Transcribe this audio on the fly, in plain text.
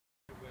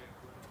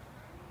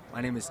My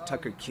name is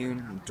Tucker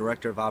Kuhn. I'm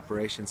Director of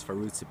Operations for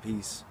Roots of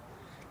Peace,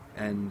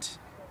 and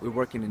we're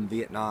working in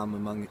Vietnam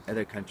among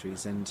other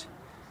countries. And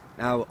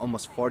now,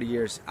 almost 40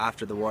 years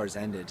after the wars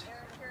ended,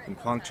 in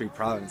Quang Tri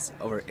Province,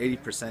 over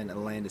 80% of the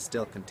land is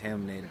still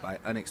contaminated by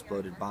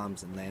unexploded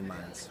bombs and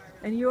landmines.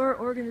 And your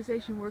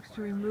organization works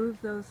to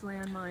remove those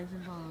landmines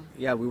and bombs?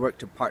 Yeah, we work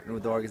to partner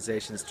with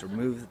organizations to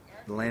remove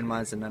the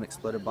landmines and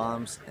unexploded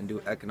bombs and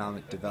do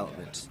economic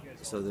development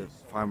so the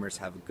farmers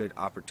have a good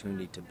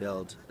opportunity to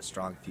build a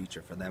strong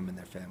future for them and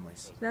their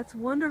families. That's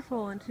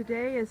wonderful. And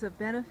today is a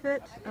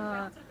benefit,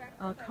 a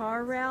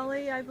car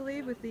rally, I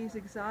believe, with these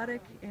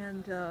exotic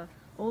and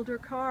older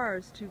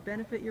cars to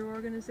benefit your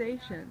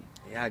organization.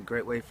 Yeah, a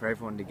great way for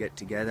everyone to get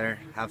together,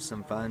 have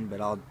some fun, but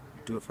all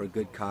do it for a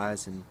good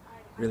cause and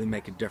really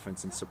make a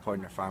difference in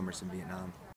supporting our farmers in Vietnam.